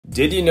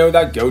Did you know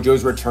that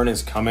Gojo's return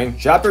is coming?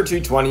 Chapter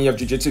 220 of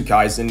Jujutsu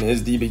Kaisen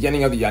is the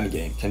beginning of the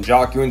endgame.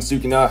 Kenjaku and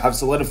Sukuna have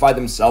solidified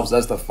themselves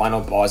as the final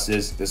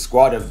bosses, the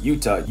squad of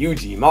Yuta,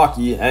 Yuji,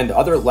 Maki, and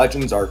other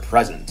legends are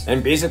present.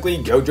 And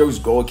basically, Gojo's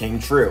goal came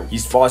true.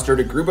 He's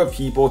fostered a group of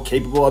people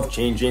capable of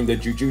changing the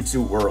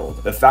Jujutsu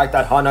world. The fact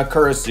that Hana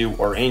Kurisu,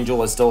 or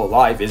Angel, is still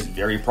alive is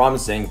very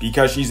promising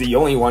because she's the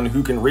only one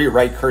who can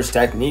rewrite curse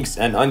techniques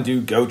and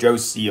undo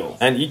Gojo's seal.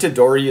 And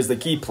Itadori is the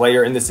key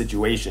player in the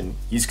situation.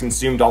 He's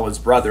consumed all his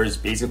brothers,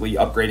 basically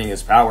upgrading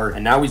his power,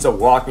 and now he's a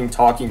walking,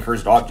 talking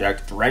cursed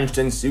object, drenched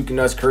in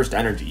Sukuna's cursed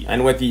energy.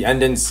 And with the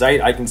end in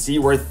sight, I can see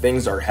where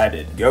things are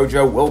headed.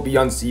 Gojo will be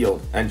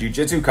unsealed, and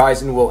Jujutsu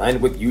Kaisen will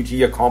end with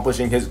Yuji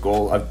accomplishing his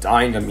goal of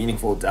dying a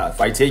meaningful death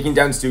by taking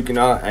down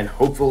Sukuna and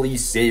hopefully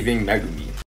saving Megumi.